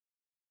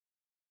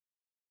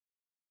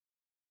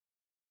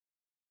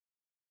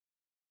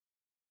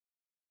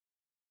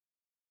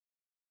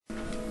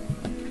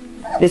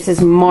This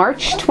is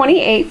March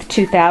 28th,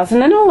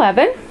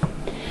 2011.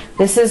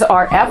 This is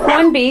our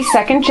F1B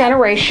second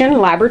generation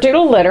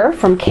Labradoodle litter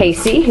from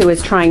Kaci, who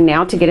is trying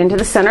now to get into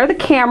the center of the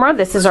camera.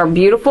 This is our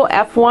beautiful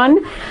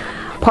F1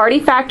 Parti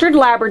factored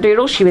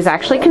Labradoodle. She was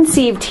actually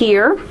conceived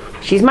here.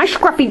 She's my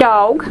scruffy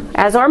dog,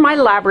 as are my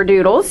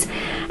Labradoodles.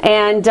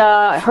 And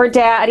her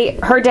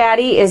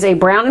daddy is a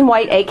brown and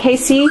white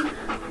AKC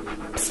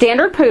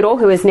standard poodle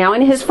who is now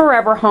in his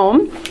forever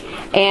home.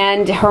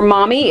 And her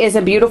mommy is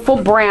a beautiful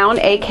brown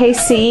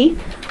AKC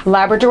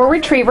Labrador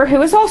Retriever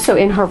who is also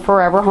in her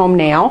forever home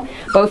now.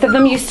 Both of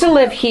them used to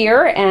live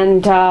here,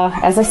 and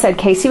as I said,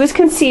 Kaci was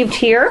conceived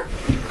here.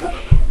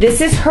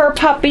 This is her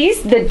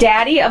puppies. The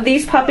daddy of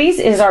these puppies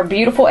is our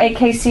beautiful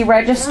AKC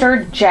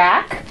registered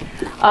Jack.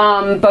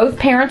 Both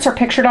parents are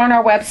pictured on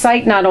our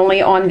website, not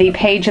only on the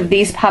page of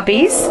these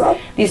puppies.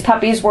 These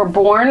puppies were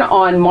born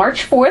on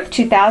March 4th,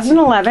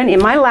 2011. In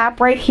my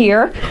lap right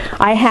here,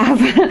 I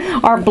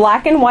have our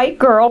black and white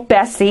girl,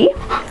 Bessie.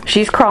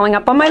 She's crawling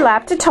up on my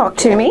lap to talk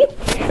to me.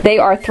 They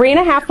are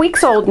 3.5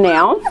 weeks old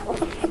now,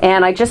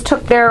 and I just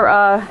took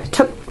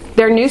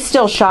their new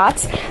still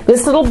shots.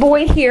 This little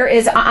boy here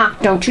is,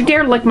 don't you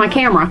dare lick my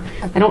camera.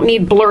 I don't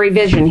need blurry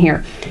vision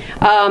here.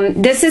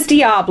 This is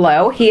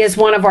Diablo. He is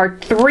one of our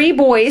 3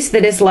 boys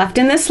that is left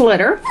in this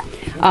litter.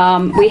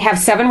 We have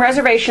 7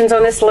 reservations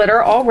on this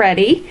litter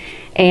already.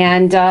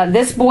 And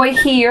this boy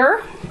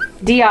here,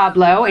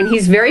 Diablo, and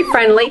he's very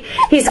friendly.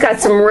 He's got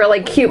some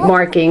really cute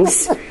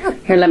markings.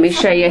 Here, let me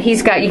show you.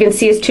 You can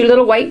see his 2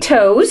 little white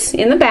toes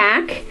in the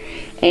back.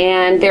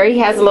 And there he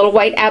has a little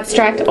white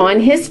abstract on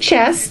his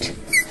chest.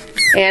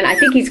 And I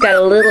think he's got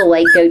a little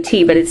white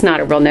goatee, but it's not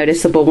a real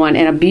noticeable one.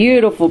 And a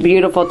beautiful,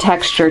 beautiful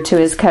texture to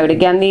his coat.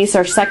 Again, these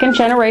are second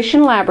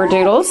generation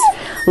Labradoodles.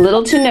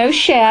 Little to no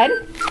shed.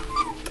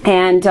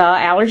 And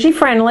allergy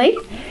friendly.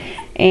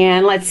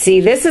 And let's see,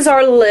 this is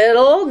our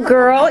little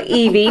girl,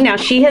 Evie. Now,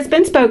 she has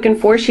been spoken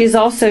for. She's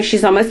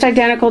almost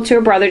identical to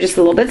her brother, just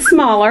a little bit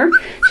smaller.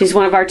 She's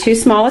one of our 2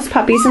 smallest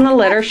puppies in the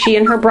litter. She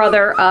and her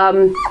brother,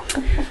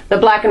 the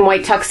black and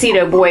white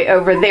tuxedo boy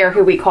over there,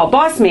 who we call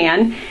Boss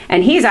Man,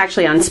 and he's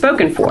actually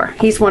unspoken for.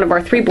 He's one of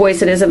our 3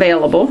 boys that is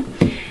available.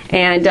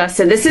 And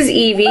so this is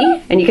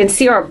Evie, and you can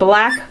see our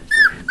black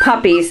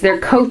puppies. Their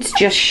coats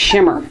just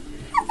shimmer.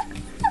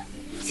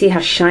 See how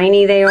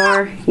shiny they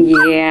are?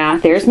 Yeah,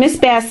 there's Miss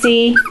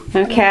Bessie.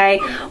 Okay,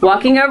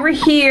 walking over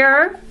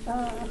here.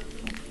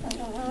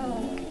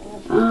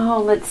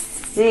 Oh, let's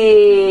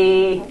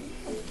see.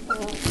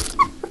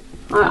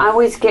 I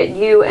always get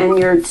you and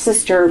your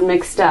sister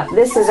mixed up.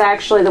 This is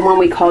actually the one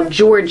we call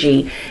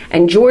Georgie.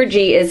 And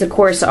Georgie is, of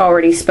course,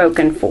 already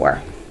spoken for.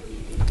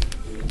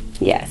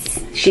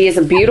 Yes, she is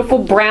a beautiful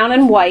brown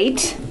and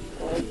white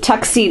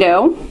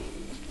tuxedo.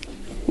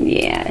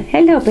 Yeah,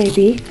 hello,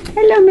 baby.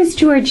 Hello, Miss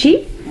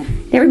Georgie.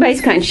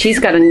 Everybody's kind. She's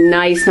got a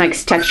nice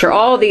texture.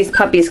 All these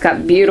puppies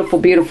got beautiful,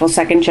 beautiful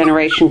second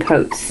generation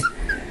coats.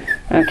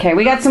 Okay,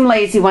 we got some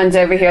lazy ones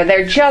over here.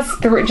 They're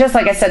just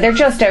like I said, they're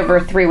just over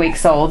 3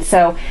 weeks old,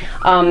 so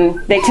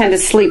they tend to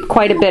sleep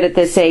quite a bit at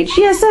this age.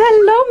 Yes,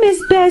 hello, Miss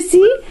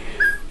Bessie.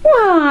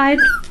 What?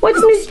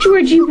 What's Miss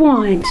Georgie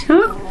want?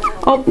 Huh?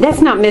 Oh,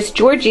 that's not Miss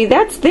Georgie.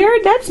 That's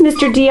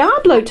Mr.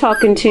 Diablo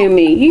talking to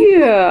me.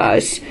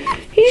 Yes,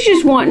 he's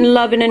just wanting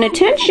loving and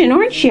attention,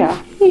 aren't you?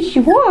 Yes,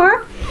 you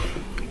are.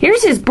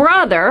 Here's his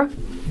brother.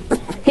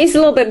 He's a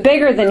little bit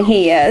bigger than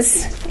he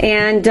is.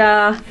 And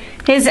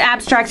his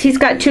abstracts, he's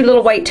got 2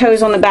 little white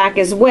toes on the back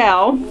as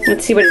well.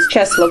 Let's see what his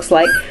chest looks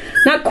like.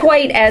 Not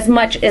quite as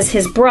much as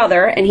his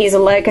brother. And he's,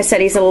 like I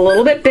said, he's a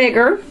little bit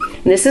bigger.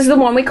 And this is the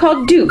one we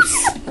call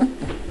Deuce.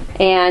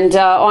 And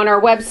on our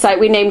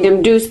website, we named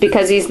him Deuce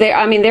because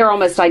they're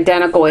almost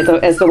identical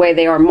as the way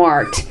they are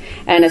marked.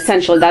 And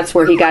essentially, that's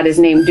where he got his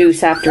name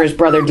Deuce, after his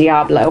brother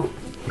Diablo.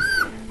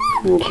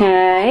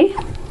 Okay.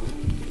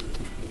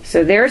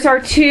 So there's our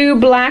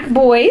 2 black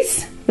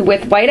boys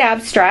with white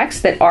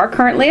abstracts that are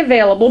currently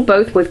available,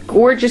 both with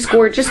gorgeous,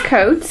 gorgeous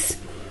coats.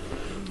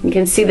 You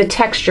can see the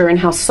texture and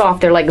how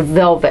soft they're, like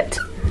velvet.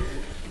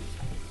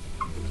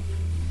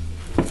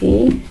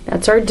 See,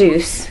 that's our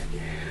Deuce.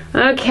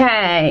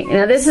 Okay,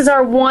 now this is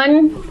our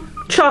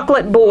 1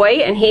 chocolate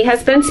boy, and he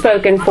has been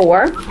spoken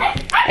for.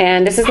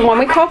 And this is the one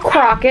we call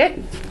Crockett.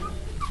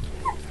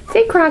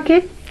 Say,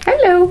 Crockett.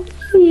 Hello.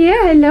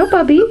 Yeah, hello,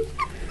 Bubby.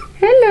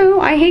 Hello.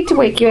 I hate to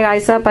wake you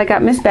guys up. I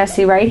got Miss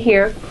Bessie right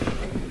here.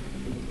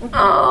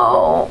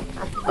 Oh,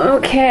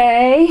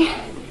 okay.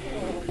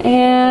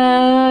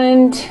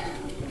 And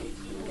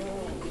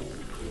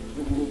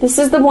this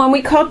is the one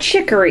we call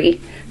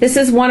Chicory. This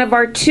is one of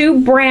our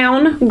 2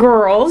 brown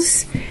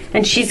girls.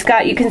 And she's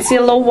got, you can see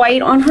a little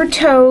white on her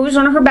toes,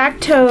 on her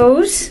back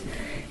toes.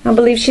 I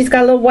believe she's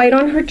got a little white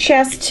on her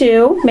chest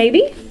too.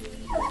 Maybe?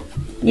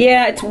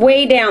 Yeah, it's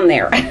way down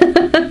there.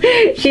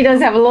 She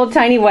does have a little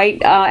tiny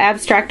white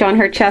abstract on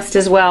her chest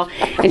as well.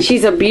 And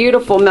she's a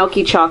beautiful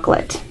milky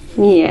chocolate.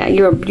 Yeah,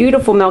 you're a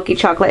beautiful milky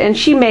chocolate. And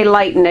she may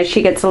lighten as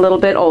she gets a little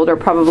bit older,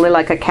 probably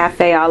like a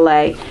cafe au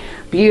lait.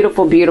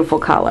 Beautiful, beautiful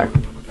color.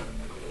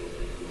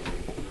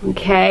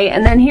 Okay,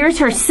 and then here's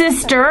her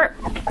sister.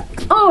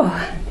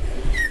 Oh,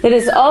 that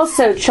is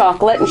also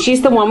chocolate, and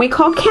she's the one we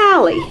call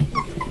Callie.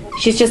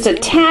 She's just a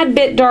tad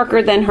bit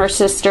darker than her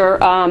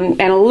sister, and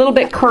a little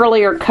bit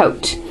curlier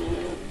coat.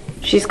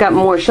 She'll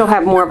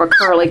have more of a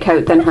curly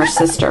coat than her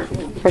sister.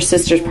 Her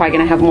sister's probably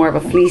going to have more of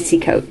a fleecy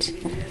coat.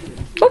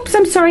 Oops,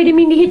 I'm sorry, I didn't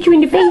mean to hit you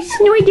in the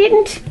face. No, I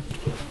didn't.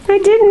 I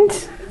didn't.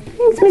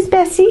 Thanks, Miss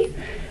Bessie.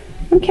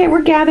 Okay,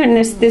 we're gathering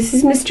this. This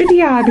is Mr.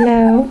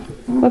 Diablo.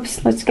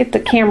 Whoops, let's get the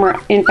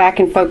camera back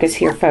in focus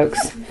here,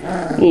 folks.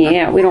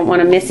 Yeah, we don't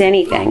want to miss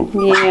anything.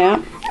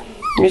 Yeah.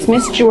 There's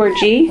Miss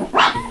Georgie.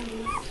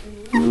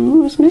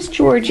 Oh, there's Miss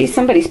Georgie.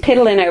 Somebody's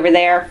piddling over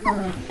there.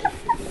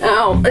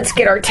 Oh, let's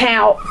get our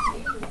towel.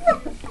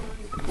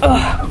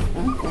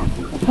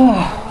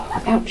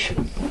 Oh, ouch.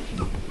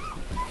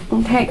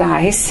 Okay,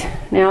 guys.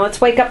 Now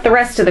let's wake up the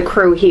rest of the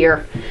crew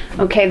here.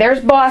 Okay, there's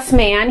Boss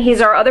Man.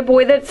 He's our other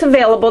boy that's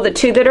available. The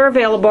two that are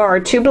available are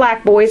two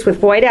black boys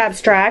with white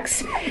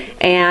abstracts.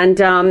 And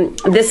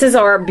this is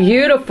our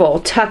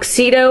beautiful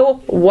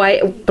tuxedo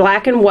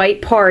black and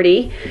white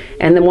Party.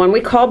 And the one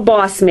we call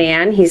Boss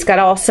Man. He's got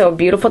also a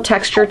beautiful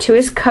texture to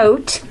his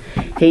coat.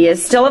 He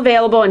is still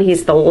available, and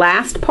he's the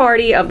last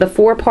Party of the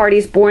 4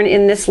 parties born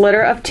in this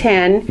litter of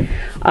 10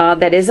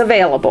 that is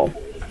available.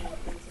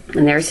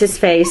 And there's his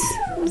face,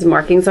 his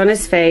markings on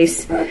his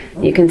face.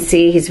 You can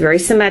see he's very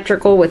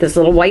symmetrical with his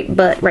little white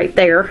butt right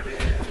there.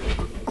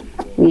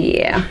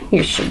 Yeah,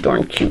 you're so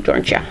darn cute,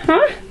 aren't you?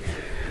 Huh?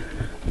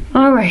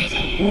 All right.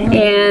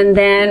 And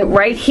then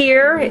right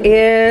here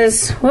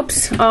is,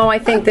 whoops, oh, I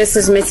think this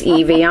is Miss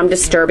Evie. I'm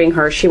disturbing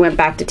her. She went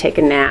back to take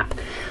a nap.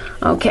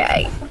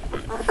 Okay.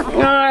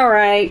 All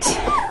right.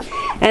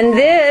 And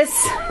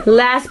this,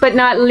 last but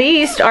not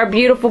least, our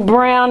beautiful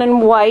brown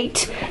and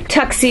white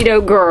tuxedo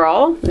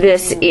girl.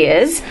 This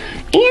is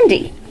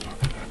Andy.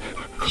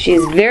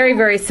 She's very,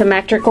 very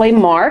symmetrically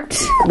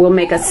marked. Will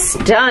make a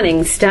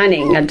stunning,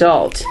 stunning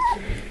adult.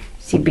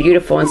 See,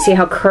 beautiful. And see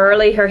how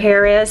curly her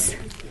hair is?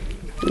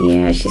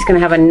 Yeah, she's going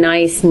to have a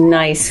nice,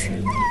 nice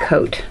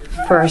coat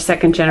for our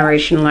second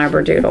generation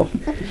Labradoodle.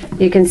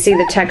 You can see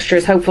the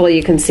textures. Hopefully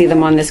you can see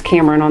them on this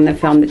camera and on the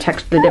film, the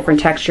different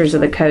textures of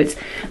the coats.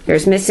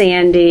 There's Miss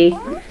Andy.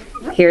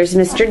 Here's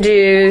Mr.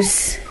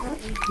 Deuce.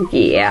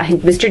 Yeah,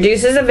 Mr.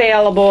 Deuce is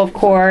available, of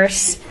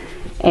course.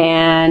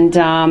 And,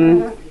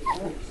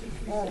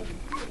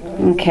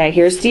 okay,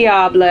 here's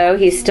Diablo.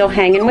 He's still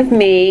hanging with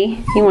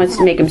me. He wants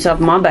to make himself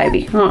my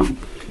baby, huh?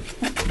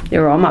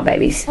 They're all my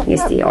babies.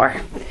 Yes, they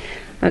are.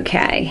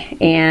 Okay,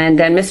 and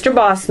then Mr.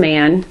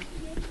 Bossman.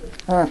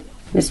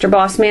 Mr.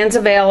 Bossman's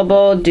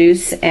available,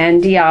 Deuce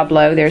and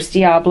Diablo. There's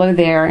Diablo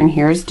there, and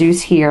here's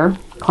Deuce here,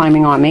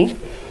 climbing on me.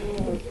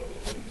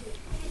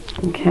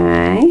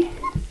 Okay.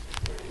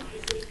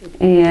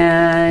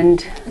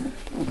 And,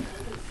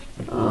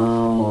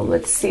 oh,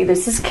 let's see,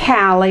 this is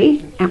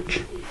Callie.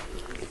 Ouch.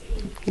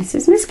 This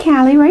is Miss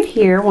Callie right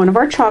here, one of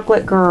our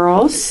chocolate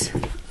girls.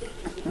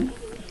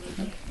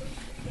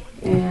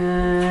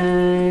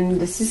 And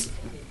this is,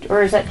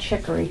 or is that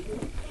Chicory?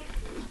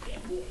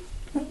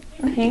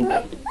 Pink.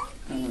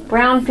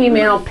 Brown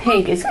female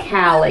pink is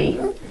Callie.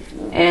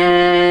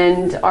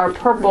 And our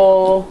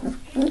purple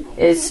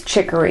is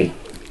Chicory.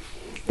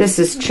 This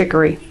is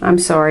Chicory. I'm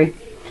sorry.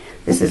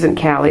 This isn't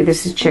Callie.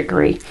 This is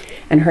Chicory.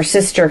 And her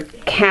sister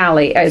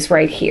Callie is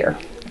right here.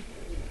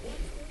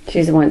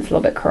 She's the one that's a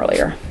little bit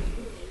curlier.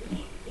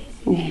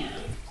 Yeah.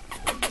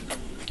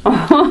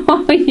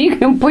 Oh, you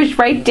can push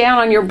right down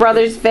on your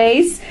brother's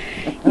face.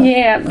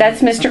 Yeah,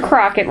 that's Mr.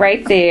 Crockett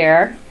right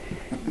there.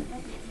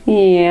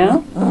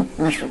 Yeah.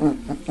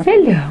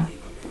 Hello.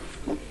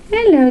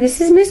 Hello, this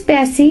is Miss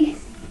Bessie.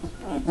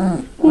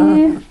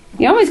 Yeah.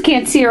 You almost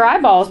can't see her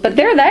eyeballs, but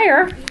they're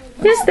there.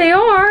 Yes, they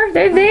are.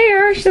 They're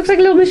there. She looks like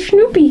a little Miss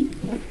Snoopy.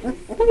 A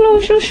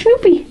little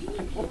Snoopy.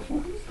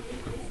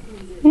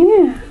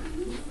 Yeah.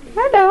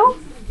 Hello.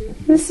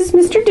 This is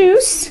Mr.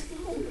 Deuce.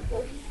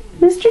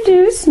 Mr.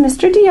 Deuce,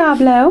 Mr.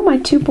 Diablo, my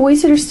two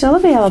boys that are still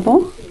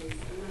available.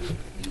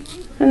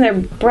 And their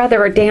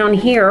brother down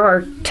here,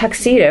 or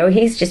Tuxedo,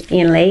 he's just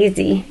being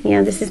lazy.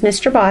 Yeah, this is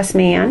Mr.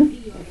 Bossman.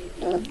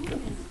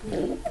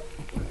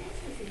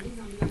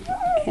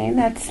 Okay,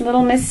 that's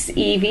little Miss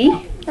Evie.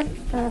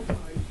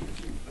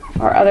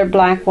 Our other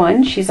black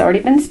one, she's already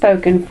been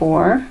spoken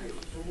for.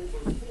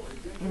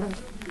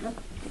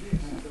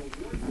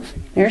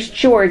 There's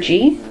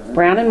Georgie,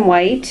 brown and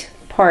white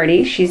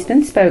Party. She's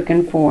been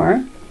spoken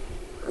for.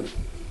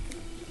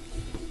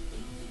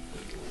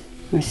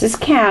 This is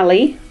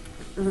Callie,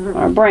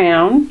 our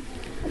brown.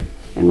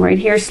 And right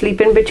here,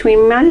 sleeping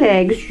between my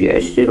legs.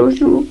 Yes, little.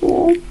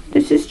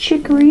 This is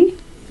Chicory.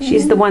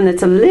 She's the one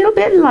that's a little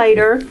bit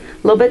lighter, a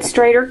little bit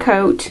straighter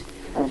coat.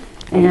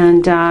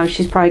 And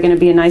she's probably going to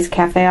be a nice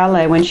cafe au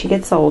lait when she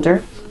gets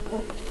older.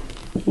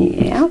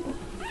 Yeah.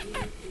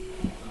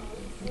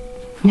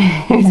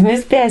 Here's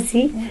Miss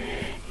Bessie.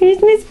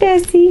 Here's Miss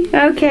Bessie.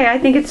 Okay, I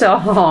think it's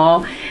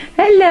all.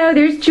 Hello,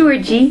 there's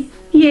Georgie.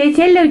 Yes,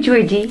 hello,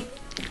 Georgie.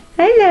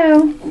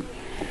 Hello.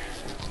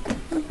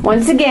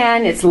 Once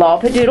again, it's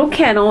Labradoodle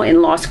Kennel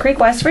in Lost Creek,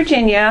 West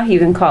Virginia. You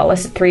can call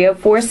us at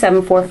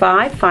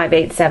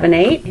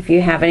 304-745-5878. If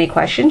you have any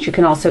questions, you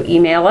can also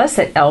email us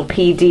at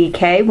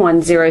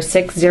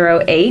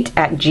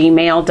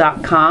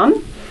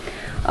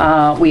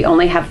lpdk10608@gmail.com. We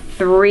only have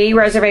 3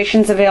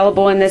 reservations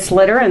available in this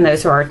litter, and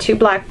those are our 2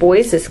 black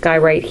boys, this guy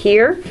right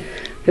here,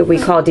 who we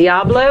call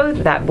Diablo,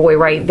 that boy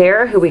right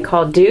there, who we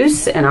call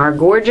Deuce, and our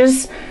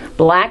gorgeous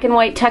black and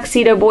white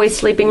tuxedo boy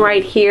sleeping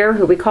right here,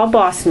 who we call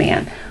Boss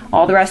Man.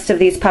 All the rest of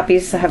these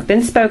puppies have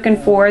been spoken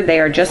for. They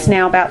are just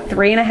now about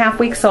 3.5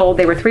 weeks old.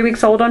 They were 3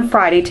 weeks old on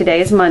Friday. Today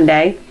is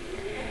Monday.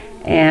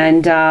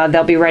 And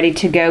they'll be ready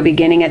to go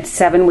beginning at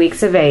 7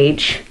 weeks of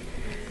age.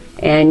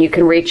 And you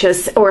can reach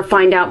us or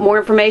find out more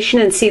information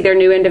and see their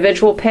new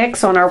individual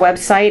pics on our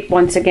website.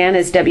 Once again,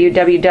 is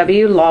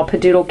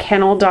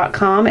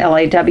www.labradoodlekennel.com,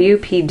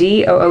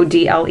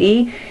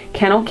 LAWPDOODLE,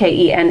 kennel,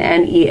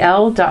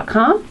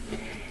 KENNEL.com.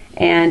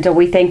 And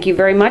we thank you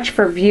very much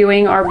for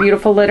viewing our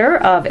beautiful litter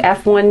of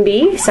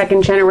F1B,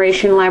 second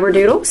generation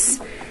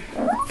Labradoodles.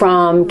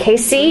 From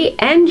Kaci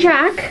and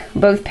Jack,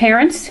 both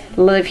parents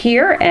live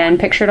here and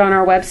pictured on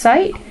our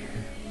website.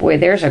 Boy,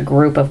 there's a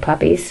group of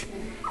puppies.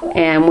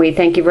 And we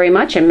thank you very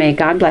much, and may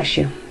God bless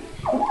you.